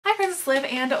it's Liv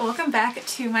and welcome back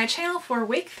to my channel for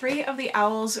week 3 of the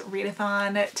O.W.L.S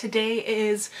readathon. Today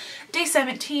is day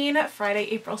 17, Friday,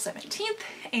 April 17th,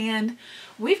 and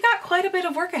we've got quite a bit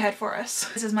of work ahead for us.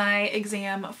 This is my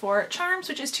exam for Charms,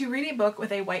 which is to read a book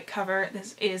with a white cover.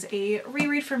 This is a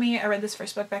reread for me. I read this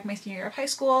first book back my senior year of high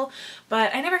school,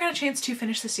 but I never got a chance to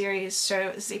finish the series,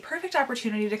 so this is a perfect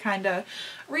opportunity to kind of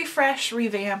refresh,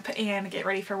 revamp, and get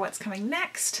ready for what's coming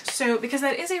next. So because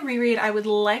that is a reread, I would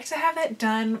like to have that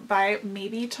done by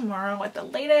maybe tomorrow at the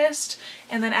latest,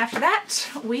 and then after that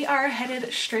we are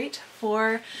headed straight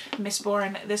for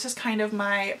Mistborn. This is kind of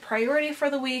my priority for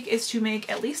the week, is to make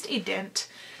at least a dent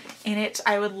in it.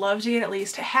 I would love to get at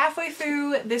least halfway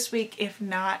through this week, if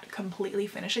not completely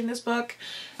finishing this book.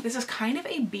 This is kind of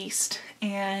a beast,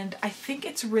 and I think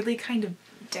it's really kind of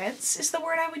dense is the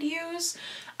word I would use.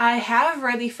 I have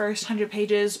read the first 100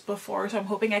 pages before, so I'm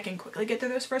hoping I can quickly get through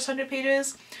those first 100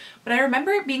 pages. But I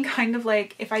remember it being kind of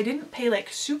like, if I didn't pay like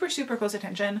super close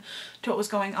attention to what was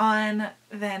going on,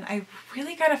 then I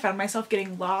really kind of found myself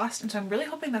getting lost. And so I'm really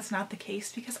hoping that's not the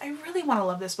case, because I really want to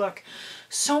love this book.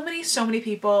 So many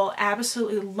people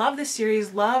absolutely love this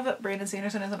series, love Brandon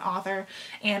Sanderson as an author,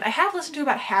 and I have listened to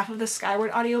about half of the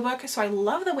Skyward audiobook, so I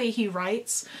love the way he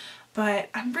writes. But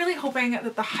I'm really hoping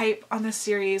that the hype on this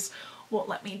series won't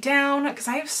let me down, because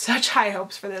I have such high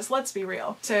hopes for this, let's be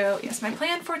real. So yes, my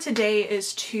plan for today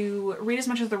is to read as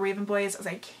much of the Raven Boys as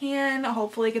I can,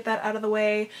 hopefully get that out of the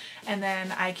way, and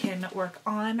then I can work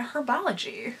on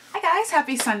herbology. Hi guys,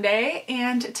 happy Sunday,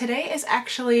 and today is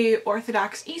actually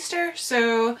Orthodox Easter,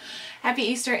 so happy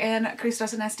Easter and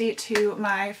Christos Anesti to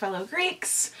my fellow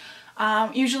Greeks.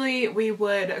 Usually we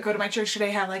would go to my church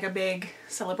today, have like a big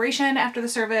celebration after the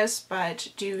service,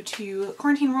 but due to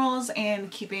quarantine rules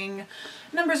and keeping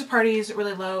numbers of parties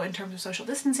really low in terms of social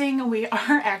distancing, we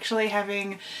are actually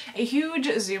having a huge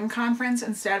Zoom conference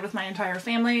instead with my entire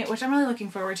family, which I'm really looking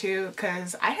forward to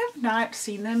because I have not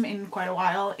seen them in quite a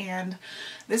while, and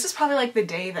this is probably like the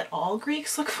day that all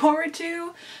Greeks look forward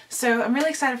to. So I'm really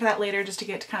excited for that later, just to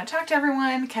get to kind of talk to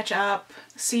everyone, catch up,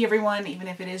 see everyone, even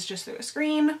if it is just through a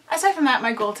screen. Aside from that,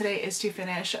 my goal today is to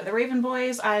finish the Raven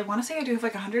Boys. I want to say I do have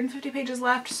like 150 pages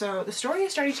left, so the story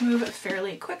is starting to move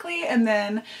fairly quickly, and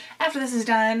then after this is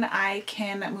done, I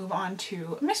can move on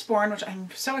to Mistborn, which I'm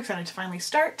so excited to finally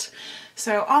start.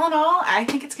 So all in all, I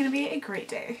think it's going to be a great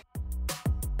day.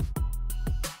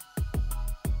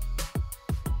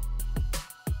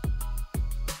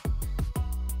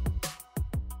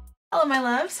 Hello my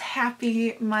loves,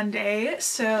 happy Monday.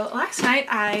 So last night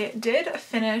I did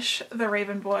finish the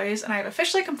Raven Boys, and I've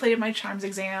officially completed my Charms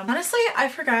exam. Honestly, I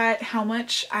forgot how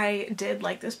much I did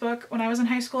like this book when I was in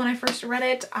high school and I first read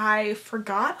it. I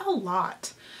forgot a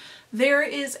lot. There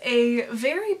is a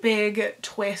very big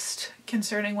twist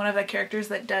concerning one of the characters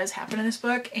that does happen in this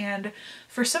book, and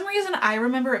for some reason I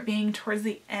remember it being towards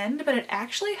the end, but it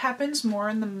actually happens more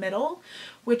in the middle,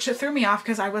 which threw me off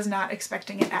because I was not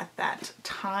expecting it at that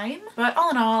time. But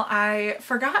all in all, I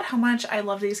forgot how much I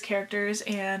love these characters,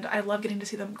 and I love getting to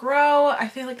see them grow. I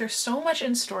feel like there's so much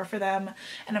in store for them,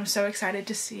 and I'm so excited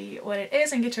to see what it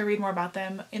is and get to read more about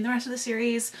them in the rest of the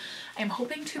series. I'm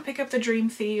hoping to pick up the Dream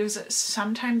Thieves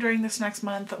sometime during this next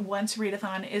month once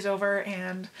readathon is over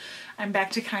and I'm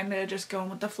back to kind of just going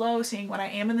with the flow, seeing what I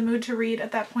am in the mood to read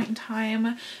at that point in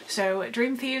time. So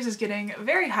Dream Thieves is getting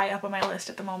very high up on my list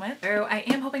at the moment. So I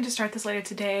am hoping to start this later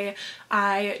today.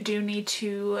 I do need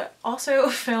to also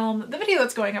film the video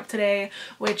that's going up today,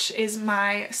 which is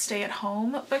my stay at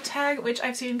home book tag, which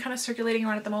I've seen kind of circulating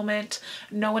around at the moment.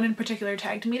 No one in particular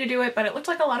tagged me to do it, but it looked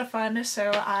like a lot of fun,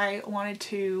 so I wanted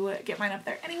to get mine up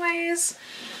there anyways.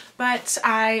 But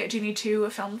I do need to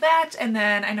film that, and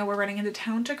then I know we're running into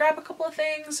town to grab a couple of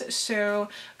things, so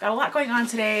got a lot going on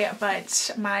today,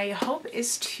 but my hope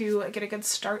is to get a good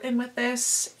start in with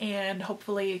this and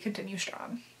hopefully continue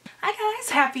strong. Hi guys,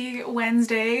 happy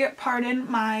Wednesday. Pardon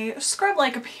my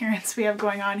scrub-like appearance we have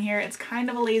going on here. It's kind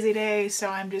of a lazy day, so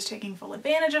I'm just taking full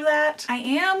advantage of that. I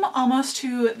am almost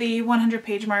to the 100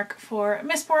 page mark for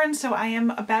Mistborn, so I am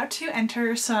about to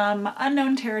enter some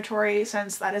unknown territory,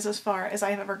 since that is as far as I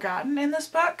have ever gotten in this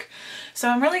book. So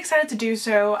I'm really excited to do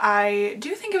so. I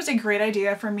do think it was a great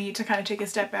idea for me to kind of take a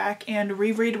step back and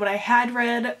reread what I had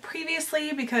read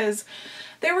previously, because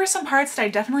there were some parts that I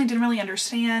definitely didn't really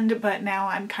understand, but now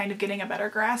I'm kind of getting a better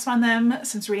grasp on them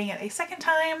since reading it a second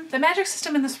time. The magic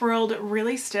system in this world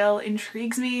really still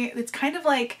intrigues me. It's kind of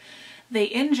like they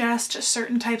ingest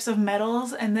certain types of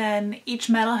metals, and then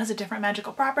each metal has a different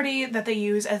magical property that they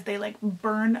use as they like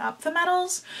burn up the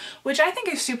metals, which I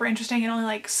think is super interesting, and only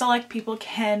like select people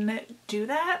can do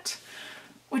that.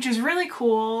 which is really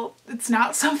cool. It's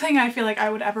not something I feel like I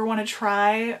would ever want to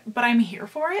try, but I'm here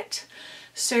for it.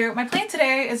 So my plan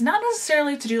today is not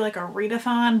necessarily to do like a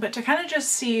readathon, but to kind of just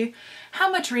see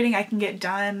how much reading I can get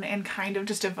done and kind of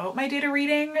just devote my day to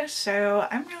reading. So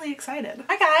I'm really excited.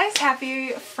 Hi guys,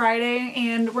 happy Friday,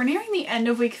 and we're nearing the end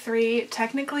of week 3.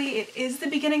 Technically it is the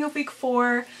beginning of week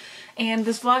 4, and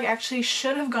this vlog actually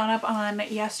should have gone up on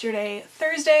yesterday,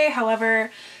 Thursday.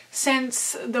 However,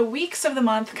 since the weeks of the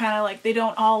month kind of like they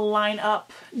don't all line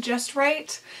up just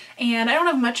right, and I don't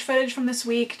have much footage from this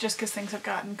week just because things have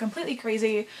gotten completely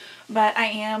crazy, but I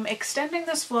am extending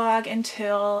this vlog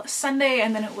until Sunday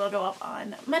and then it will go up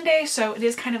on Monday. So it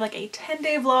is kind of like a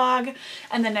 10-day vlog,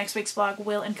 and then next week's vlog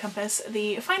will encompass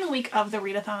the final week of the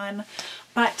readathon.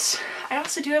 But I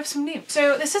also do have some news.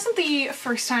 So this isn't the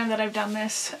first time that I've done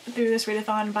this through this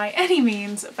readathon by any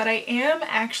means, but I am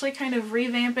actually kind of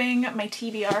revamping my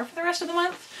TBR for the rest of the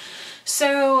month.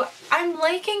 So I'm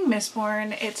liking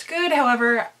Mistborn, it's good.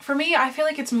 However, for me, I feel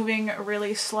like it's moving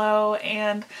really slow,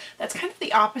 and that's kind of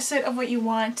the opposite of what you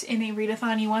want in a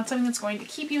readathon. You want something that's going to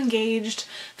keep you engaged,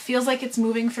 feels like it's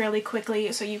moving fairly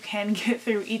quickly so you can get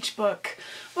through each book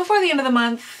before the end of the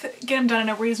month, get them done in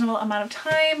a reasonable amount of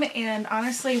time. And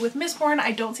honestly, with Mistborn,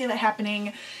 I don't see that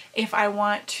happening if I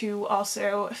want to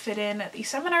also fit in the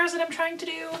seminars that I'm trying to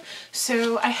do.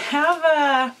 So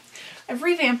I've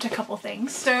revamped a couple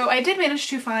things. So I did manage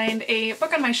to find a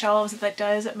book on my shelves that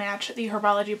does match the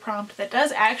herbology prompt, that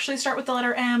does actually start with the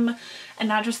letter M and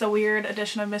not just the weird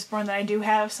edition of Mistborn that I do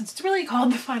have, since it's really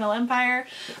called The Final Empire.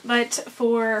 But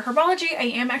for herbology, I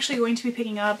am actually going to be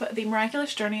picking up The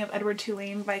Miraculous Journey of Edward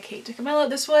Tulane by Kate DiCamillo.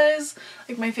 This was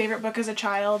like my favorite book as a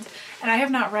child, and I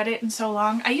have not read it in so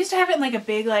long. I used to have it in like a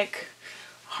big like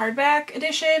hardback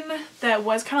edition that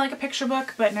was kind of like a picture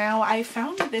book, but now I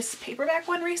found this paperback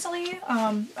one recently.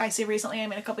 I say recently, I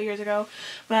mean a couple years ago,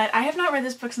 but I have not read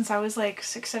this book since I was like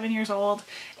 6-7 years old,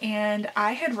 and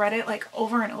I had read it like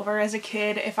over and over as a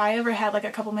kid. If I ever had like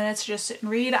a couple minutes to just sit and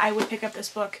read, I would pick up this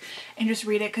book and just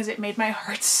read it because it made my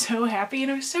heart so happy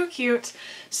and it was so cute.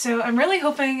 So I'm really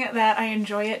hoping that I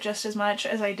enjoy it just as much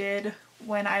as I did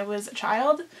when I was a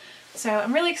child. So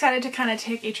I'm really excited to kind of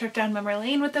take a trip down memory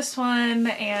lane with this one,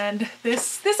 and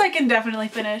this I can definitely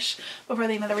finish before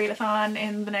the end of the readathon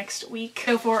in the next week.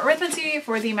 So for arithmancy,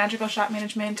 for the magical shop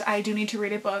management, I do need to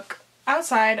read a book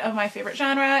outside of my favorite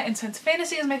genre, and since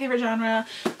fantasy is my favorite genre,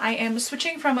 I am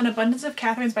switching from An Abundance of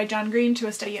Catherines by John Green to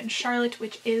A Study in Charlotte,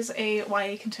 which is a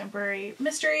YA contemporary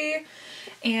mystery.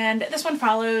 And this one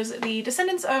follows the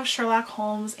descendants of Sherlock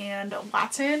Holmes and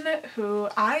Watson, who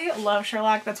I love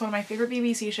Sherlock. That's one of my favorite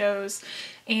BBC shows,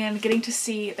 and getting to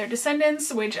see their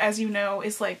descendants, which as you know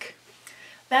is like,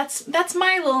 that's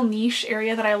my little niche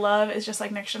area that I love, is just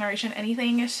like Next Generation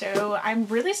anything. So I'm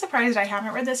really surprised I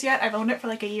haven't read this yet. I've owned it for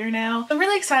like a year now. I'm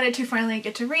really excited to finally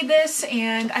get to read this,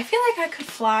 and I feel like I could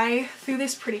fly through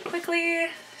this pretty quickly.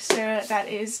 So that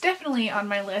is definitely on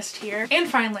my list here. And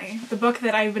finally, the book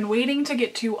that I've been waiting to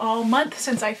get to all month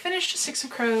since I finished Six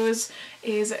of Crows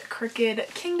is Crooked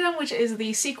Kingdom, which is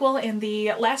the sequel and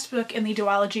the last book in the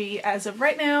duology as of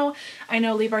right now. I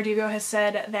know Leigh Bardugo has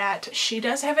said that she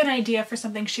does have an idea for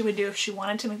something she would do if she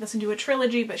wanted to make this into a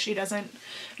trilogy, but she doesn't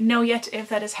know yet if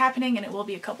that is happening, and it will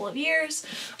be a couple of years.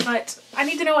 But I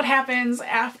need to know what happens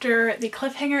after the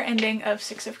cliffhanger ending of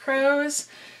Six of Crows,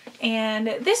 and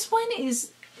this one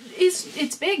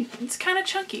it's big, it's kind of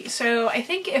chunky. So I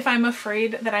think if I'm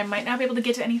afraid that I might not be able to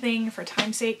get to anything for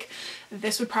time's sake,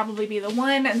 this would probably be the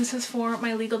one. And this is for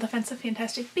my Legal Defense of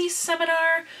Fantastic Beasts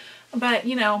seminar, but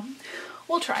you know,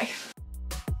 we'll try.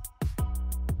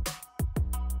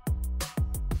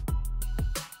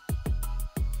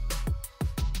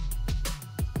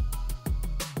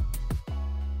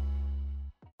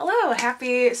 Hello,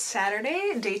 happy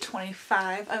Saturday, day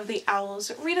 25 of the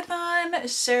O.W.L.S readathon.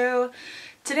 So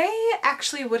today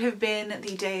actually would have been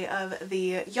the day of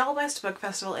the O.W.L.S Book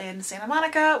Festival in Santa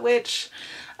Monica, which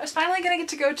I was finally gonna get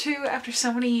to go to after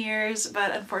so many years,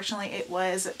 but unfortunately it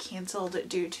was canceled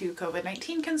due to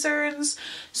COVID-19 concerns.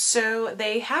 So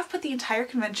they have put the entire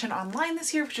convention online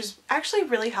this year, which is actually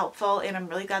really helpful, and I'm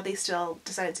really glad they still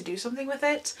decided to do something with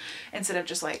it instead of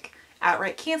just like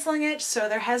outright canceling it. So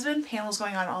there has been panels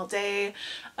going on all day.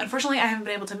 Unfortunately, I haven't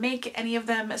been able to make any of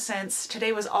them since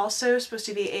today was also supposed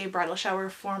to be a bridal shower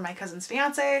for my cousin's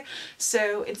fiance.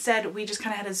 So instead, we just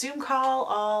kind of had a Zoom call,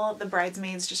 all the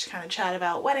bridesmaids just kind of chat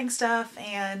about wedding stuff,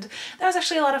 and that was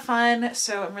actually a lot of fun.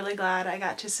 So I'm really glad I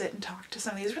got to sit and talk to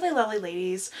some of these really lovely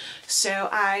ladies. So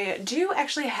I do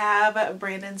actually have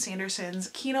Brandon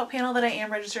Sanderson's keynote panel that I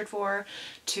am registered for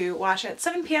to watch at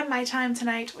 7 p.m. my time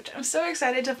tonight, which I'm so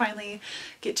excited to finally finally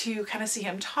get to kind of see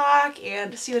him talk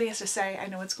and see what he has to say. I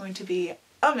know it's going to be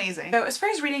amazing. So as far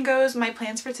as reading goes, my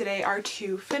plans for today are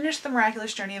to finish The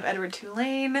Miraculous Journey of Edward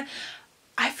Tulane.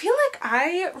 I feel like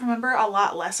I remember a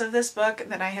lot less of this book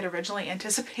than I had originally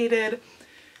anticipated.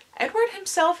 Edward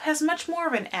himself has much more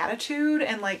of an attitude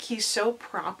and like he's so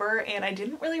proper, and I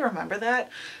didn't really remember that.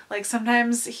 Like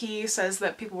sometimes he says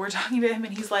that people were talking to him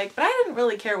and he's like, but I didn't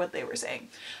really care what they were saying.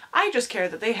 I just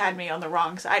cared that they had me on the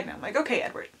wrong side. And I'm like, okay,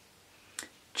 Edward,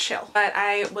 chill. But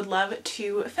I would love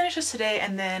to finish this today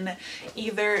and then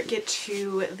either get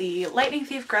to the Lightning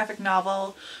Thief graphic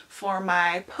novel for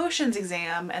my potions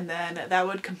exam, and then that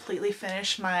would completely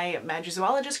finish my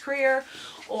Magizoologist career,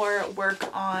 or work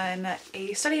on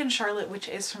a study in Charlotte, which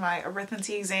is for my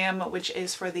arithmancy exam, which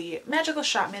is for the magical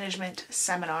shop management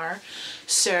seminar.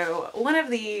 So one of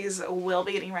these will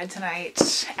be getting read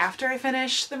tonight after I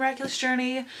finish The Miraculous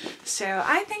Journey. So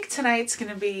I think tonight's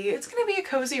gonna be a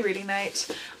cozy reading night.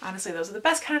 Honestly, those are the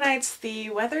best kind of nights. The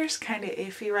weather's kind of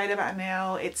iffy right about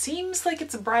now. It seems like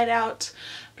it's bright out,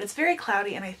 but it's very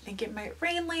cloudy and I think it might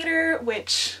rain later,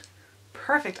 which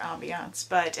perfect ambiance.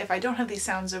 But if I don't have these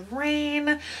sounds of rain,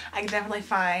 I can definitely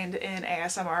find an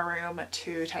ASMR room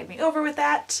to tide me over with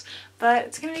that. But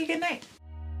it's gonna be a good night.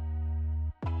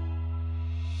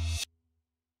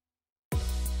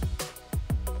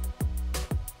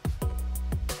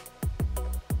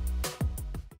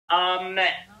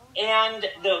 And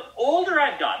the older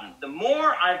I've gotten, the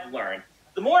more I've learned,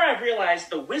 the more I've realized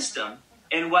the wisdom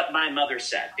in what my mother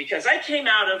said. Because I came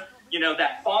out of, you know,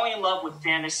 that falling in love with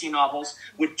fantasy novels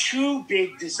with two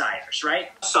big desires, right?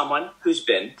 Someone who's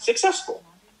been successful.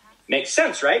 Makes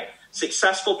sense, right?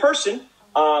 Successful person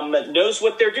knows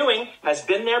what they're doing, has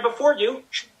been there before you,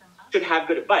 should have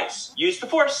good advice. Use the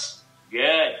Force.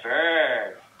 Good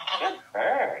bird. Good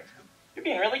bird. You're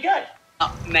being really good.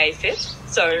 May 5th,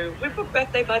 so we're book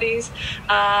birthday buddies.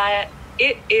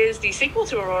 It is the sequel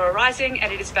to Aurora Rising,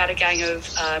 and it is about a gang of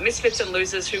misfits and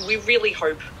losers who we really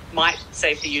hope might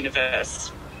save the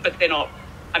universe, but they're not.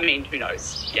 I mean, who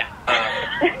knows? Yeah.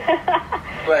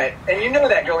 But, and you know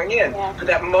that going in, for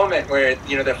that moment where,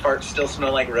 you know, the farts still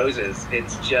smell like roses,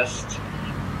 it's just,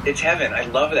 it's heaven. I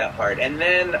love that part. And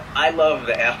then I love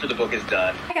that after the book is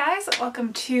done. Hi guys,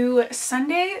 welcome to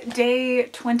Sunday, day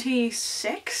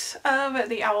 26 of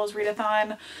the O.W.L.S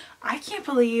readathon. I can't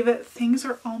believe things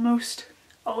are almost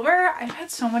over. I've had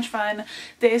so much fun.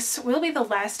 This will be the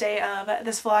last day of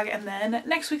this vlog, and then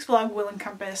next week's vlog will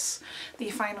encompass the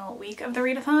final week of the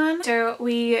readathon. So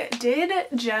we did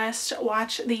just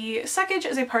watch the Suckage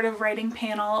as a part of writing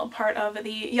panel, part of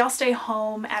the Y'all Stay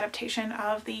Home adaptation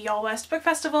of the O.W.L.S Book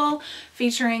Festival,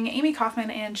 featuring Amy Kaufman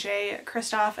and Jay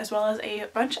Kristoff, as well as a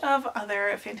bunch of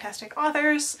other fantastic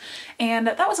authors, and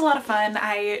that was a lot of fun.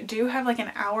 I do have like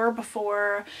an hour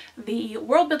before the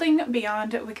World Building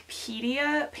Beyond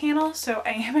Wikipedia panel, so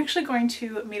I am actually going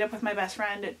to meet up with my best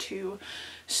friend to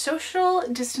social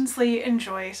distancely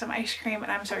enjoy some ice cream, and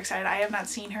I'm so excited. I have not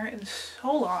seen her in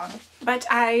so long. But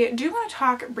I do want to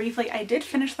talk briefly. I did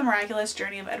finish The Miraculous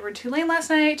Journey of Edward Tulane last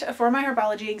night for my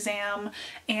herbology exam,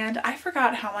 and I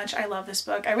forgot how much I love this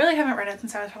book. I really haven't read it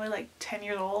since I was probably like 10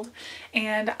 years old,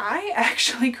 and I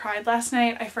actually cried last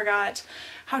night. I forgot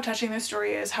how touching this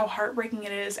story is, how heartbreaking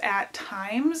it is at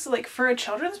times. Like, for a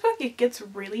children's book, it gets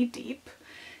really deep,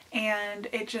 and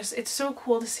it's so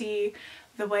cool to see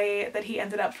the way that he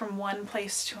ended up from one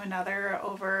place to another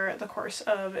over the course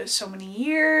of so many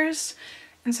years.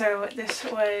 And so this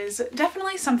was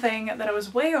definitely something that I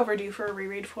was way overdue for a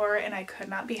reread for, and I could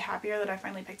not be happier that I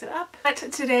finally picked it up. But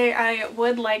today I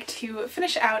would like to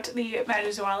finish out the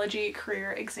Magizoology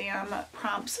career exam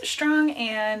prompts strong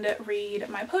and read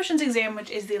my potions exam, which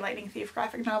is the Lightning Thief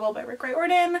graphic novel by Rick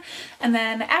Riordan. And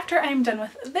then after I'm done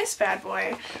with this bad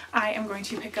boy, I am going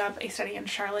to pick up A Study in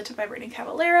Charlotte by Brittany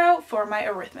Cavallero for my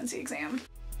arithmancy exam.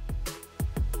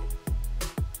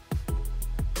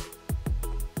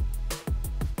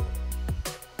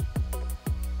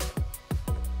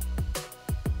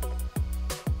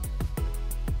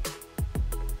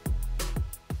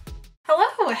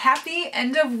 Hello, happy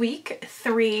end of week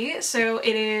 3. So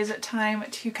it is time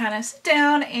to kind of sit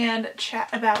down and chat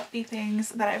about the things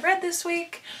that I've read this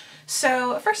week.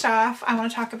 So first off, I want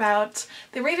to talk about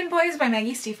The Raven Boys by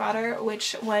Maggie Stiefvater,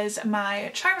 which was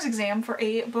my Charms exam for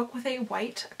a book with a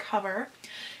white cover.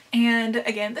 And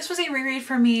again, this was a reread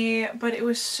for me, but it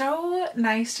was so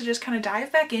nice to just kind of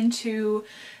dive back into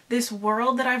this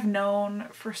world that I've known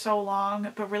for so long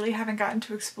but really haven't gotten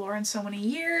to explore in so many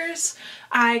years.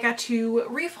 I got to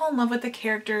re-fall in love with the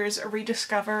characters,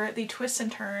 rediscover the twists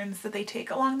and turns that they take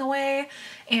along the way,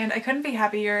 and I couldn't be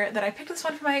happier that I picked this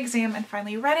one for my exam and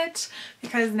finally read it,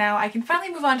 because now I can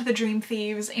finally move on to the Dream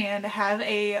Thieves and have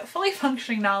a fully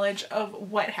functioning knowledge of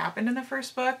what happened in the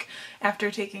first book after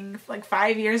taking like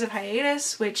 5 years of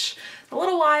hiatus, which is a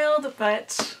little wild,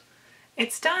 but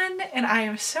it's done and I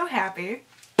am so happy.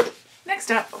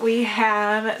 Next up, we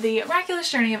have The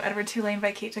Miraculous Journey of Edward Tulane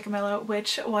by Kate DiCamillo,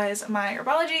 which was my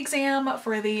herbology exam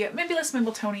for the Mimulus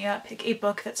Mimbletonia. Pick a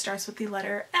book that starts with the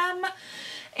letter M.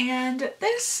 And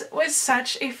this was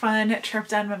such a fun trip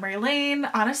down memory lane.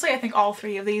 Honestly, I think all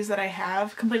 3 of these that I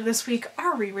have completed this week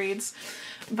are rereads.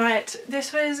 But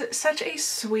this was such a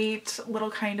sweet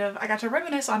little kind of, I got to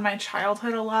reminisce on my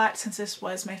childhood a lot since this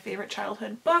was my favorite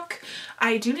childhood book.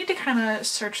 I do need to kind of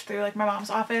search through like my mom's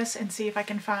office and see if I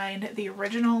can find the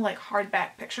original like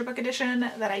hardback picture book edition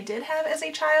that I did have as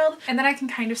a child. And then I can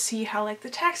kind of see how like the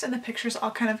text and the pictures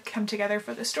all kind of come together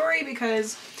for the story,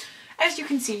 because as you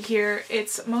can see here,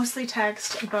 it's mostly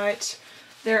text, but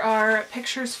there are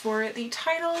pictures for the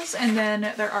titles, and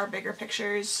then there are bigger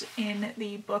pictures in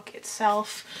the book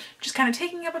itself, just kind of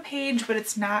taking up a page, but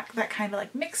it's not that kind of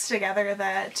like mixed together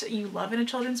that you love in a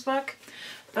children's book.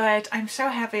 But I'm so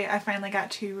happy I finally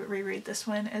got to reread this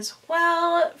one as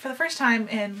well for the first time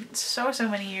in so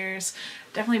many years.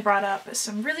 Definitely brought up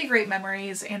some really great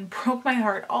memories and broke my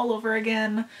heart all over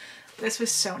again. This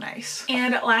was so nice.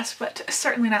 And last but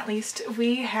certainly not least,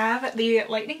 we have the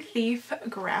Lightning Thief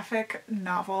graphic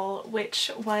novel, which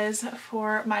was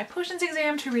for my potions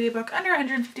exam to read a book under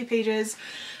 150 pages,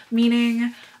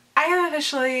 meaning I have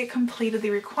officially completed the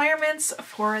requirements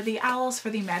for the O.W.L.S for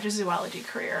the Magizoology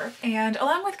career. And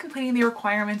along with completing the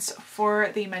requirements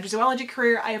for the Magizoology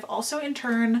career, I have also in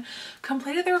turn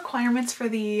completed the requirements for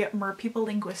the Merpeople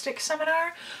Linguistics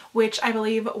Seminar, which I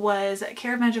believe was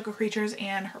Care of Magical Creatures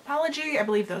and Herpology. I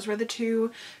believe those were the 2.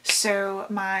 So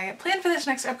my plan for this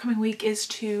next upcoming week is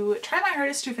to try my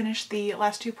hardest to finish the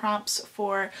last 2 prompts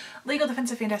for Legal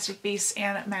Defense of Fantastic Beasts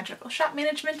and Magical Shop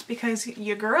Management, because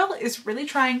your girl is really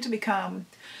trying to become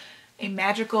a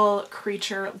magical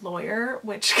creature lawyer,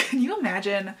 which, can you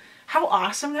imagine how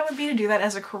awesome that would be to do that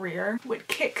as a career? Would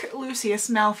kick Lucius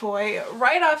Malfoy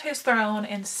right off his throne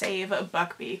and save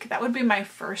Buckbeak. That would be my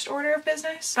first order of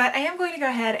business. But I am going to go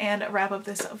ahead and wrap up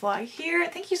this vlog here.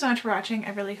 Thank you so much for watching. I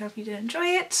really hope you did enjoy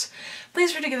it. Please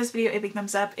remember to give this video a big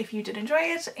thumbs up if you did enjoy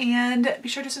it, and be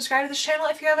sure to subscribe to this channel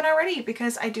if you haven't already,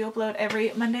 because I do upload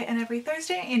every Monday and every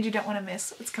Thursday, and you don't want to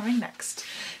miss what's coming next.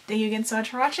 Thank you again so much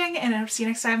for watching, and I hope to see you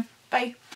next time. Bye!